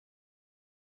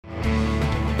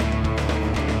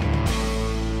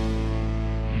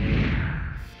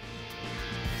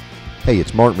Hey,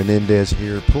 it's Mark Menendez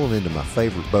here, pulling into my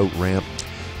favorite boat ramp,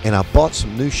 and I bought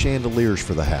some new chandeliers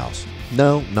for the house.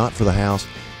 No, not for the house.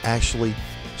 Actually,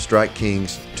 Strike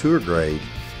King's tour grade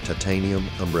titanium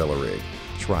umbrella rig.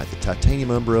 That's right, the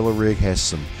titanium umbrella rig has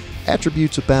some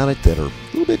attributes about it that are a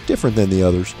little bit different than the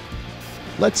others.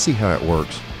 Let's see how it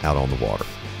works out on the water.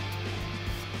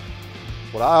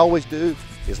 What I always do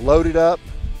is load it up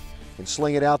and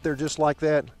sling it out there just like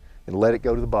that and let it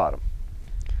go to the bottom.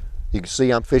 You can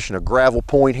see I'm fishing a gravel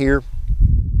point here.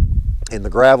 In the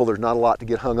gravel, there's not a lot to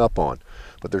get hung up on,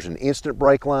 but there's an instant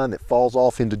break line that falls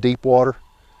off into deep water,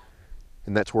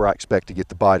 and that's where I expect to get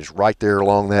the bite, is right there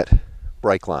along that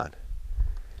break line.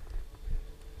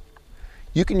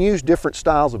 You can use different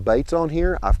styles of baits on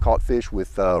here. I've caught fish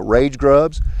with rage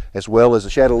grubs, as well as the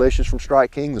Shadalicious from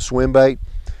Strike King, the swim bait.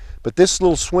 But this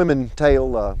little swimming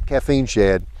tail caffeine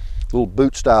shad, little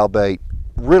boot style bait,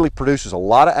 really produces a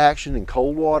lot of action in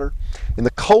cold water. And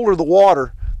the colder the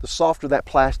water, the softer that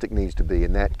plastic needs to be.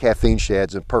 And that caffeine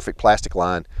shad's a perfect plastic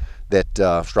line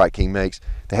that Strike King makes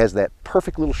that has that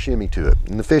perfect little shimmy to it.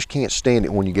 And the fish can't stand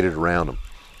it when you get it around them.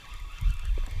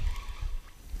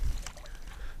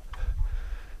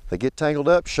 They get tangled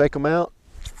up, shake them out,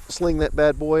 sling that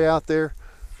bad boy out there.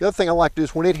 The other thing I like to do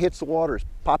is when it hits the water is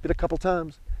pop it a couple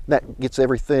times. That gets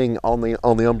everything on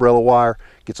the umbrella wire,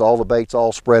 gets all the baits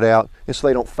all spread out, and so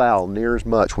they don't foul near as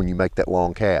much when you make that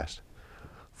long cast.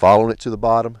 Following it to the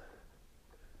bottom.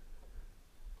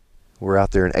 We're out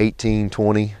there in 18,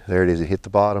 20. There it is, it hit the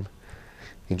bottom.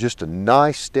 And just a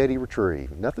nice steady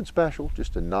retrieve. Nothing special,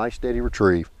 just a nice steady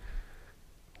retrieve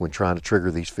when trying to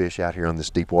trigger these fish out here on this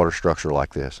deep water structure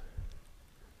like this.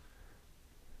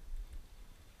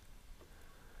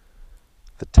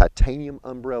 The titanium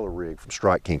umbrella rig from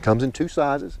Strike King comes in two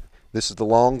sizes. This is the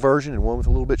long version and one with a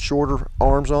little bit shorter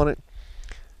arms on it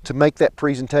to make that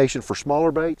presentation for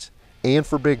smaller baits and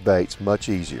for big baits much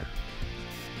easier.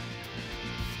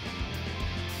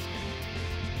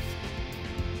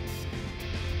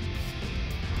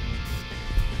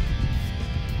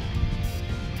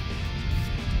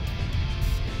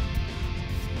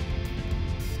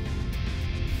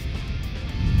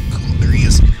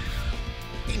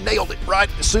 Nailed it right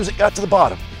as soon as it got to the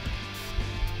bottom.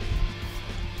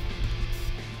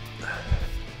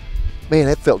 Man,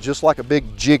 that felt just like a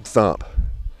big jig thump.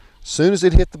 As soon as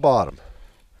it hit the bottom.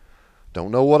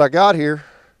 Don't know what I got here,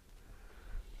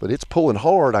 but it's pulling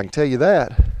hard, I can tell you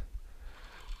that.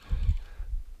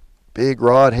 Big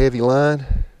rod, heavy line.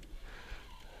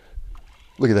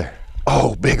 Look at there.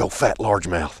 Oh, big old fat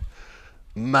largemouth.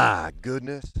 My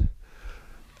goodness.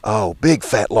 Oh, big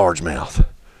fat largemouth.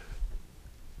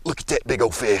 Look at that big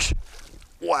old fish.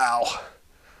 Wow.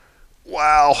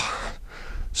 Wow.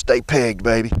 Stay pegged,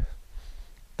 baby.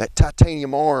 That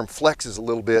titanium arm flexes a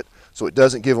little bit so it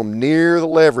doesn't give them near the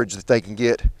leverage that they can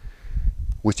get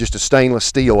with just a stainless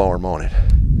steel arm on it.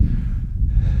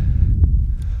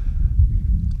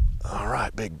 All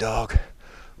right, big dog.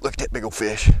 Look at that big old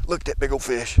fish. Look at that big old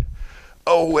fish.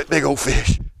 Oh, that big old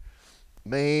fish.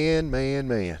 Man, man,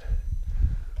 man.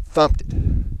 Thumped it.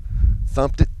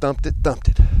 Thumped it, thumped it, thumped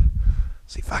it.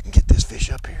 See if I can get this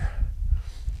fish up here.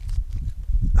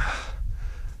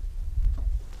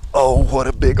 Oh, what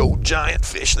a big old giant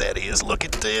fish that is. Look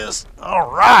at this.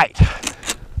 All right.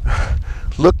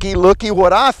 Looky, looky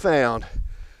what I found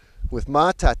with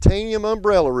my titanium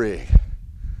umbrella rig.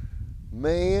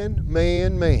 Man,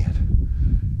 man,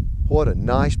 man. What a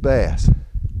nice bass.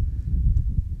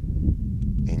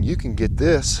 And you can get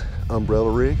this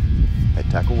umbrella rig at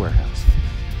Tackle Warehouse.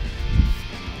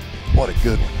 What a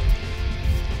good one.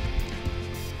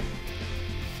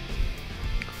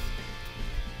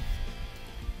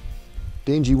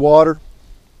 Dingy water,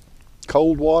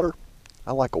 cold water.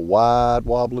 I like a wide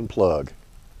wobbling plug.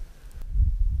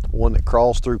 One that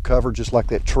crawls through cover just like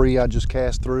that tree I just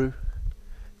cast through.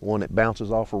 One that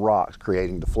bounces off of rocks,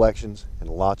 creating deflections and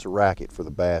lots of racket for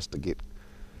the bass to get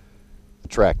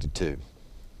attracted to.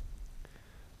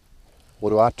 What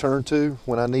do I turn to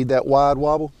when I need that wide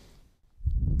wobble?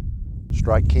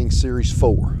 Strike King Series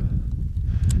 4.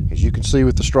 As you can see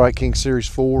with the Strike King Series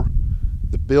 4,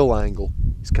 the bill angle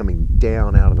is coming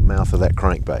down out of the mouth of that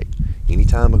crankbait.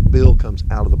 Anytime a bill comes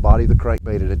out of the body of the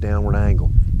crankbait at a downward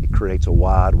angle, it creates a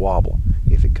wide wobble.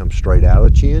 If it comes straight out of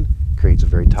the chin, it creates a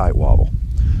very tight wobble.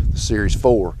 The Series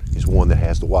 4 is one that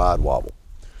has the wide wobble.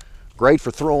 Great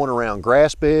for throwing around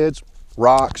grass beds,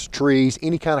 rocks, trees,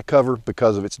 any kind of cover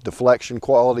because of its deflection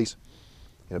qualities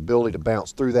and ability to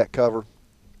bounce through that cover.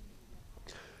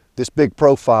 This big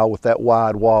profile with that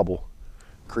wide wobble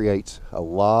creates a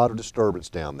lot of disturbance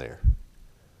down there.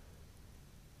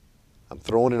 I'm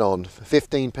throwing it on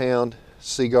 15-pound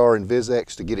Seagar and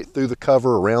Vizex to get it through the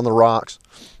cover around the rocks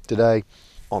today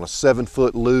on a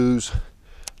 7-foot Lew's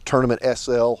Tournament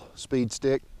SL speed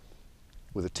stick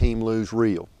with a Team Lew's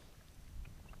reel.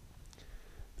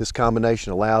 This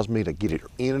combination allows me to get it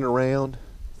in and around,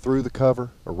 through the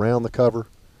cover, around the cover.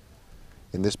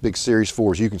 In this big Series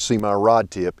 4, as you can see my rod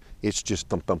tip, it's just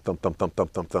thump, thump, thump, thump, thump,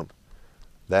 thump, thump, thump.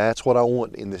 That's what I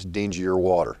want in this dingier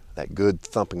water, that good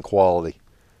thumping quality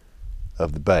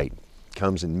of the bait.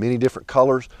 Comes in many different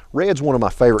colors. Red's one of my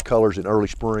favorite colors in early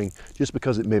spring just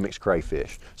because it mimics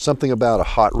crayfish. Something about a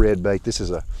hot red bait. This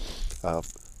is a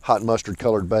hot mustard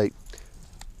colored bait.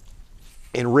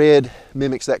 And red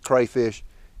mimics that crayfish,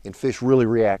 and fish really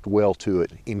react well to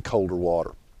it in colder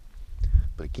water.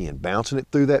 But again, bouncing it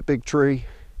through that big tree,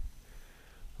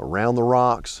 around the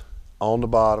rocks, on the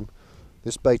bottom.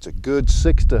 This bait's a good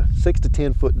 6 to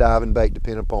 10 foot diving bait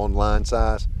depending upon line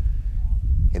size.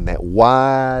 And that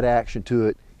wide action to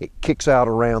it, it kicks out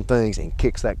around things and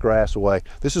kicks that grass away.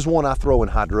 This is one I throw in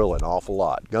hydrilla an awful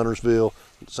lot. Gunnersville,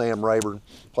 Sam Rayburn,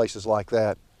 places like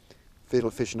that.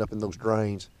 Fishing up in those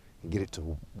drains and get it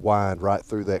to wind right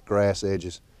through that grass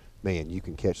edges. Man, you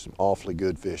can catch some awfully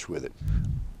good fish with it.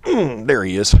 There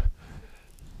he is.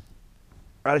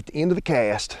 Right at the end of the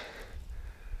cast.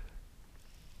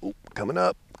 Ooh, coming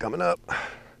up, coming up.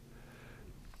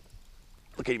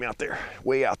 Look at him out there,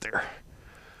 way out there.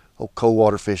 Oh, cold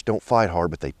water fish don't fight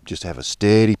hard, but they just have a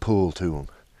steady pull to them.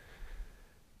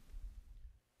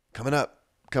 Coming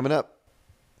up,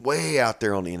 way out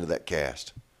there on the end of that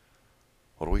cast.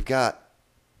 What do we got?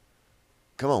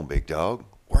 Come on, big dog.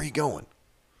 Where are you going?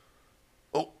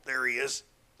 Oh, there he is.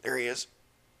 There he is.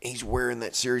 He's wearing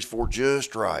that Series 4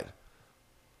 just right.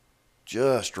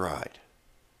 Just right.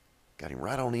 Got him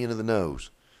right on the end of the nose.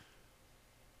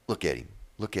 Look at him.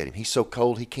 Look at him. He's so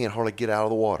cold he can't hardly get out of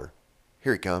the water.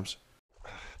 Here he comes.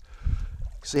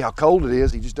 See how cold it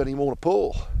is? He just doesn't even want to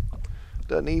pull.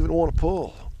 Doesn't even want to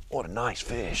pull. What a nice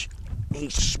fish. He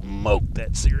smoked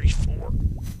that Series 4.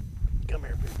 Come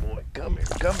here, big boy. Come here,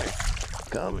 come here.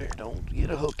 Come here. Don't get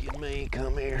a hook in me.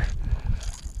 Come here.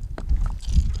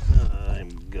 I'm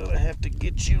gonna have to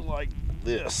get you like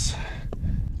this.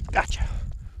 Gotcha.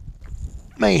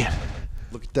 Man,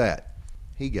 look at that.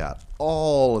 He got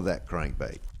all of that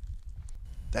crankbait.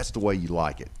 That's the way you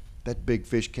like it. That big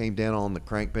fish came down on the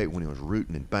crankbait when he was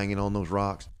rooting and banging on those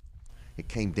rocks. It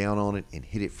came down on it and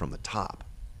hit it from the top.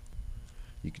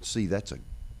 You can see that's a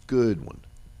good one.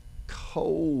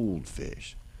 Cold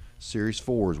fish. Series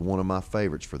 4 is one of my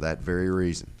favorites for that very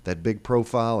reason. That big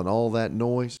profile and all that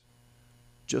noise,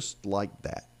 just like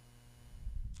that.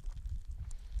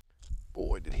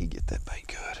 Boy, did he get that bait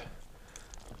good.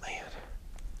 Man.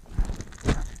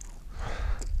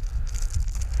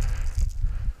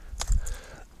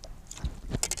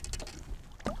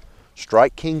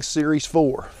 Strike King Series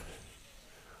 4.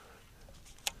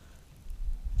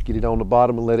 Get it on the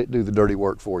bottom and let it do the dirty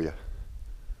work for you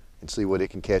and see what it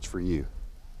can catch for you.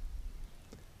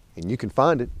 And you can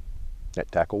find it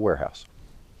at Tackle Warehouse.